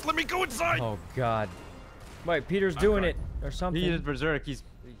 Please, just let me go inside. Oh god. Wait, Peter's doing it or something. He is berserk. He's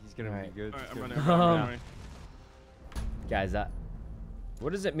gonna be good. Alright, I'm running. Guys,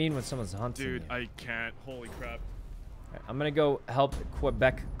 what does it mean when someone's hunting Dude, you? I can't. Holy crap. Right, I'm gonna go help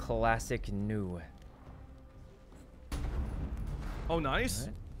Quebec Classic New. Oh, nice.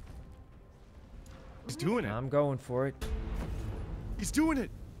 Right. He's doing it. I'm going for it. He's doing it.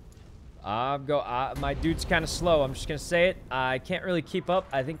 My dude's kind of slow. I'm just gonna say it. I can't really keep up.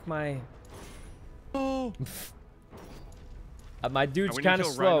 I think my my dude's kind of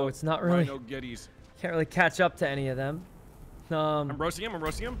slow. Rhino, it's not really. Can't really catch up to any of them. I'm roasting him. I'm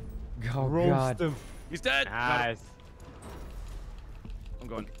roasting him. Oh god. Him. He's dead. Nice. I'm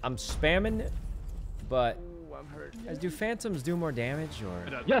going. I'm spamming, but Ooh, I'm hurt. guys, do phantoms do more damage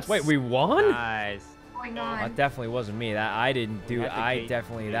or? Yes. Wait, we won? Nice. Going That on. definitely wasn't me. That I didn't do. I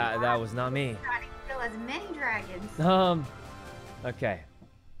definitely that was not me. Trying to kill as many dragons. Okay.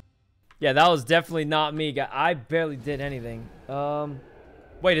 Yeah, that was definitely not me. I barely did anything.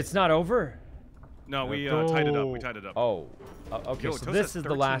 Wait, it's not over? No, we tied it up. We tied it up. Oh. Okay, Yo, so this is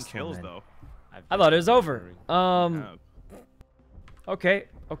the last kills, one. Though. I thought it was over. Yeah. Okay.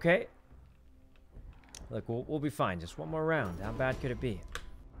 Look, we'll be fine. Just one more round. How bad could it be?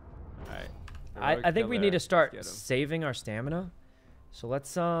 All right. I think we need to start saving our stamina. So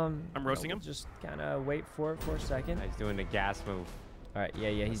let's I'm roasting him. Just kind of wait for it for a second. He's doing the gas move. All right, yeah,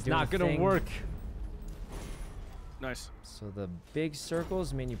 he's doing. Not the gonna thing. work. Nice. So the big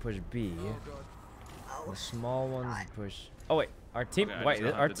circles mean you push B. The small ones you push. Oh wait, our team. Okay, wait,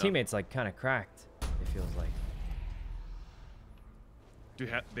 our teammates like kind of cracked. It feels like. Do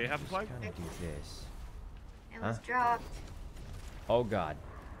they have a flag? Kind of do this. It was dropped. Oh god.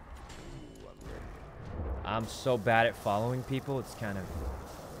 I'm so bad at following people. It's kind of.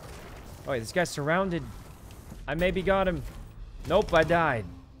 Oh wait, this guy's surrounded. I maybe got him. Nope, I died.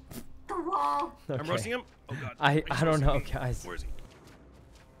 The wall. Okay. I'm roasting him. Oh god. I don't know, guys. Where is he?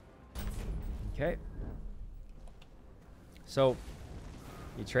 Okay. So,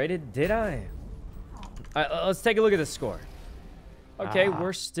 you traded? Did I? Let's take a look at the score. Okay,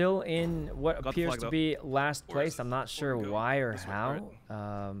 we're still in what appears to be last place. I'm not sure why or how.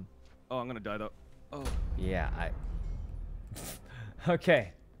 Oh, I'm gonna die though. Oh. Yeah,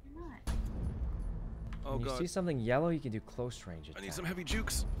 Okay. Oh When you god. see something yellow, you can do close range attack. I need some heavy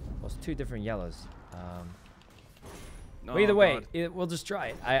jukes. Well, it's 2 different yellows. No, Well, either way, god. we'll just try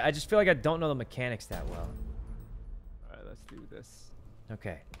it. I just feel like I don't know the mechanics that well. All right, let's do this.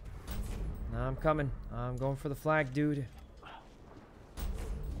 Okay. Now I'm coming. I'm going for the flag, dude.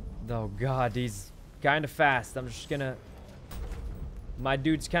 Oh god, he's kind of fast. I'm just gonna. My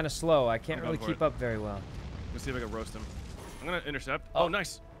dude's kind of slow. I can't really keep up very well. Let's see if I can roast him. I'm gonna intercept. Oh,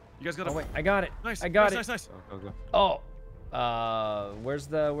 nice. You guys got Oh wait, I got it. Nice. I got it. Nice. Go. Oh. Where's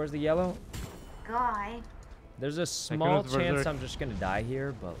the yellow? Guy. There's a small chance I'm just gonna die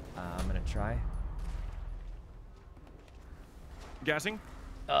here, but I'm gonna try. Gassing.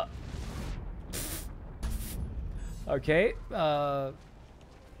 Okay.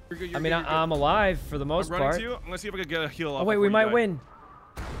 You're good, I mean, I'm alive for the most I'm running part. to you. I'm gonna see if I can get a heal off. Oh wait, we before you might die. win.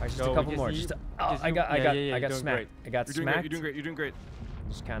 All right, just a couple more. I got smacked. I got smacked. You're doing great.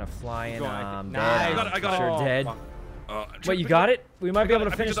 Just kind of flying. Nice. Dead. I got it. Sure Oh, dead. fuck. Wait, you got it? We might be able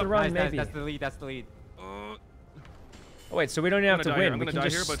to I picked finish it the up. run, Nice, maybe. That's the lead. That's the lead. Oh wait, so we don't even have to gonna die here. win. I'm We gonna can die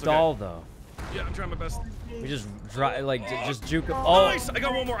just here, but it's stall though. Yeah, I'm trying my best. We just just juke him. Oh, nice! I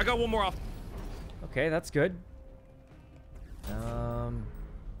got one more off. Okay, that's good.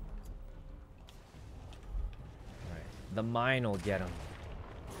 The mine will get him.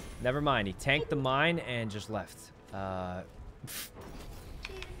 Never mind. He tanked the mine and just left.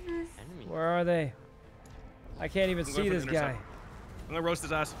 Jesus. Enemy. Where are they? I can't even I'm see going for this the guy. intercept. I'm gonna roast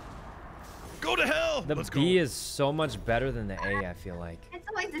his ass. Go to hell! The Let's B go. is so much better than the A, I feel like. It's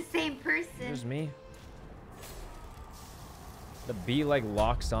always the same person. There's me. The B like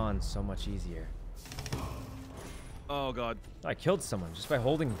locks on so much easier. Oh god. I killed someone just by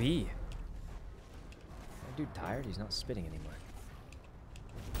holding B. That dude tired? He's not spitting anymore.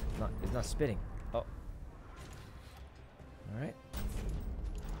 He's not spitting. Oh. Alright.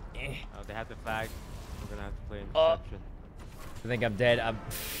 Oh, they have the flag. We're gonna have to play interception. I think I'm dead. I'm...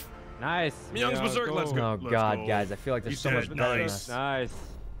 Nice. Young's Yeah, berserk. Let's go. Oh Let's god, go. guys. I feel like there's He's so much dead. better than Nice. us. Nice.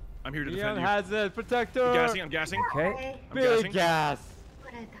 I'm here to Young defend you. Hazard, protector. I'm gassing. I'm gassing. Okay. I'm Big gassing. gas.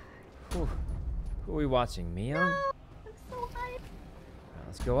 What a die. Whew. Who are we watching? Me on? I'm so high.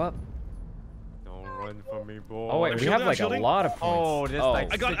 Let's go up. Don't run from me, boy. Oh wait, we shielding, have I'm like a shielding. lot of points. Oh, there's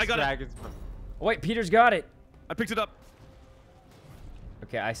like I got it, six I got it. dragons. Oh, wait, Peter's got it. I picked it up.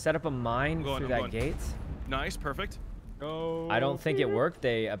 Okay, I set up a mine I'm through going. that gate. Nice. Perfect. Go. I don't think it worked.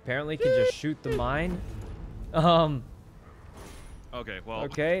 They apparently can just shoot the mine. Okay. Well.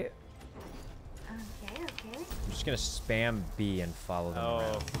 Okay. Okay, okay. I'm just gonna spam B and follow them Oh.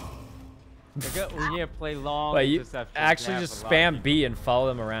 around. We need to play long Wait, you interception. actually They just have a lot of spam B and follow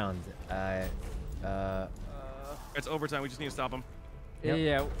them around. It's overtime. We just need to stop him. Yeah, Yep.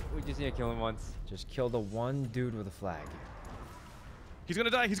 yeah, we just need to kill him once. Just kill the one dude with a flag. He's gonna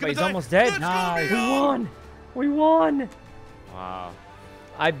die. He's Wait, gonna he's die. almost dead. Let's go, We Mio! won. We won. Wow.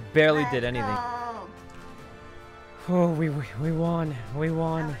 I barely did Let's anything. go. Oh, we won. We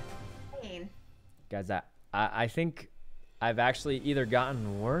won. Insane. Guys, I think I've actually either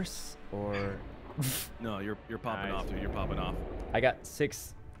gotten worse or No, you're popping Nice. off, dude. You're popping off. I got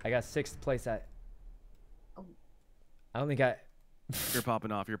sixth place at. Oh. I don't think You're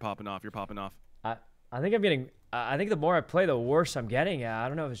popping off. You're popping off. You're popping off. I think I'm getting. I think the more I play, the worse I'm getting. I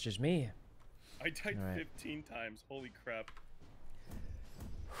don't know if it's just me. I died All right. 15 times. Holy crap.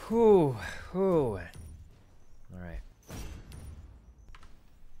 Whew. All right.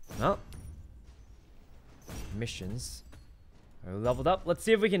 Well, missions are leveled up. Let's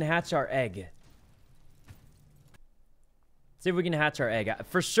see if we can hatch our egg. See if we can hatch our egg.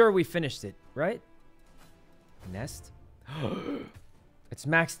 For sure, we finished it, right? Nest. It's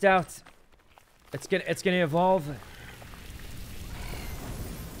maxed out. It's gonna evolve.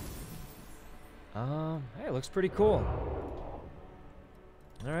 Hey, it looks pretty cool.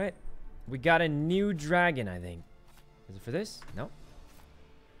 All right, we got a new dragon, I think. Is it for this? No.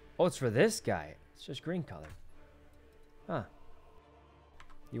 Oh, it's for this guy. It's just green color. Huh.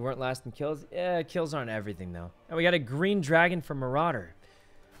 You weren't last in kills? Yeah, kills aren't everything, though. And we got a green dragon from Marauder.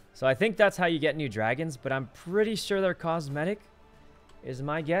 So I think that's how you get new dragons, but I'm pretty sure they're cosmetic, is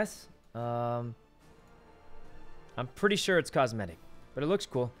my guess. I'm pretty sure it's cosmetic, but it looks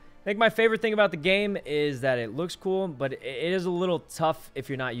cool. I think my favorite thing about the game is that it looks cool, but it is a little tough if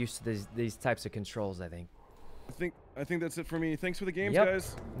you're not used to these types of controls, I think. I think that's it for me. Thanks for the games, Yep.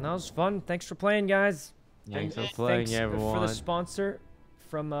 guys. That was fun. Thanks for playing, guys. Thanks for And playing, thanks everyone. for the sponsor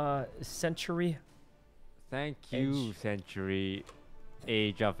from Century. Thank you, Edge. Century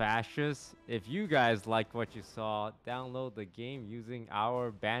Age of Ashes. If you guys like what you saw, download the game using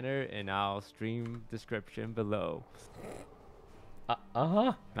our banner in our stream description below.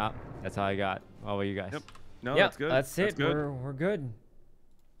 Uh-huh. Nah, that's all I got. What about you guys? Yep. No, Yep, that's good. that's it. good. We're good.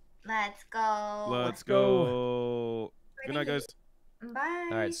 Let's go. Let's go. go. Good night, guys. Bye.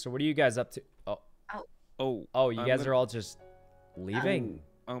 All right, so what are you guys up to? Oh, you guys are all just leaving.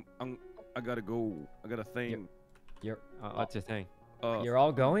 I gotta go. I got a thing. You're What's your thing? you're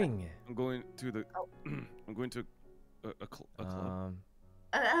all going. I'm going to the. I'm going to a club.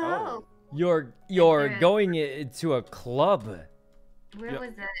 Oh. You're Yeah. going to a club. Where was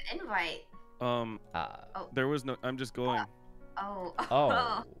the invite? There was no. I'm just going. Oh.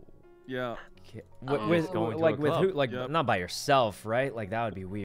 Oh. Yeah. Okay. Oh. With Going to like a with who? club. Like Yep. not by yourself, right? Like that would be weird.